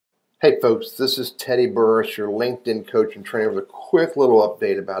Hey folks, this is Teddy Burris, your LinkedIn coach and trainer, with a quick little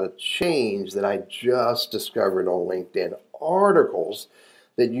update about a change that I just discovered on LinkedIn articles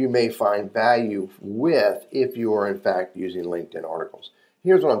that you may find value with if you are in fact using LinkedIn articles.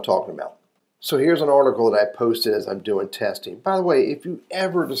 Here's what I'm talking about. So here's an article that I posted as I'm doing testing. By the way, if you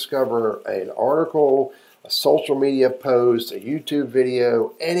ever discover an article, a social media post, a YouTube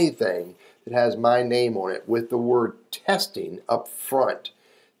video, anything that has my name on it with the word testing up front,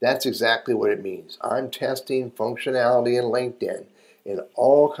 that's exactly what it means. I'm testing functionality in LinkedIn in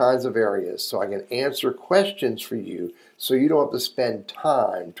all kinds of areas so I can answer questions for you so you don't have to spend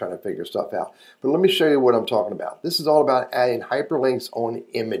time trying to figure stuff out. But let me show you what I'm talking about. This is all about adding hyperlinks on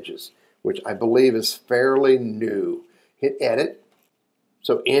images, which I believe is fairly new. Hit edit.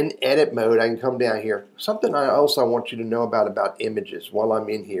 So in edit mode, I can come down here. Something else I want you to know about images while I'm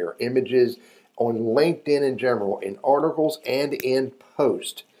in here. Images on LinkedIn in general, in articles and in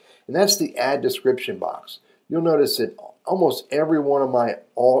post. And that's the add description box. You'll notice that almost every one of my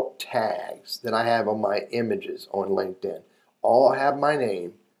alt tags that I have on my images on LinkedIn all have my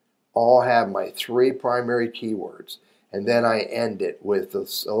name, all have my 3 primary keywords, and then I end it with a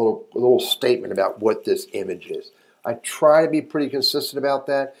little statement about what this image is. I try to be pretty consistent about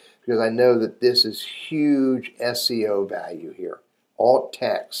that because I know that this is huge SEO value here. Alt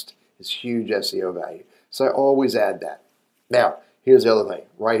text is huge SEO value. So I always add that. Now, here's the other thing,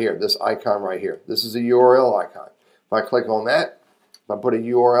 right here, this icon right here. This is a URL icon. If I click on that, if I put a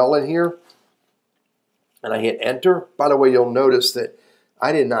URL in here, and I hit enter, by the way, you'll notice that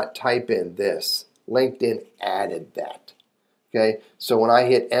I did not type in this. LinkedIn added that. Okay, so when I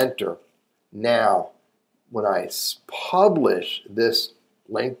hit enter, now when I publish this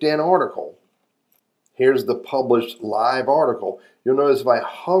LinkedIn article, here's the published live article. You'll notice if I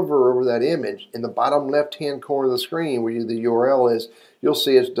hover over that image, in the bottom left-hand corner of the screen where the URL is, you'll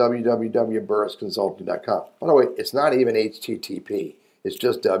see it's www.burrisconsulting.com. By the way, it's not even HTTP. It's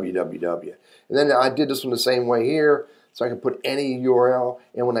just www. And then I did this one the same way here, so I can put any URL,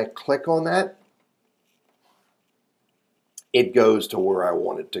 and when I click on that, it goes to where I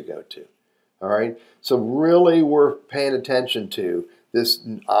want it to go to. All right? So really we're paying attention to this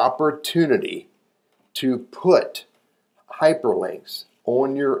opportunity to put hyperlinks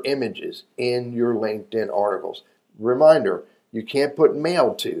on your images in your LinkedIn articles. Reminder, you can't put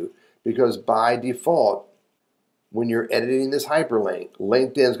mail to because by default, when you're editing this hyperlink,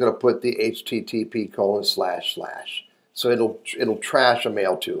 LinkedIn is going to put the http://. So it'll trash a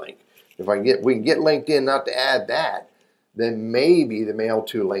mail to link. If we can get LinkedIn not to add that, then maybe the mail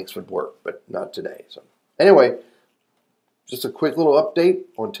to links would work, but not today. So anyway, just a quick little update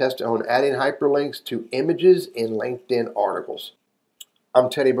on adding hyperlinks to images in LinkedIn articles. I'm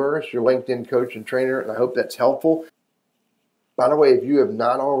Teddy Burris, your LinkedIn coach and trainer, and I hope that's helpful. By the way, if you have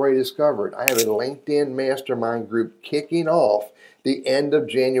not already discovered, I have a LinkedIn mastermind group kicking off the end of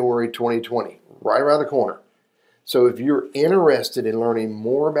January 2020, right around the corner. So if you're interested in learning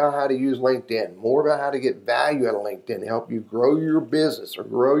more about how to use LinkedIn, more about how to get value out of LinkedIn to help you grow your business or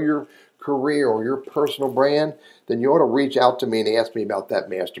grow your career or your personal brand, then you ought to reach out to me and ask me about that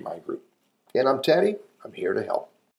mastermind group. And I'm Teddy. I'm here to help.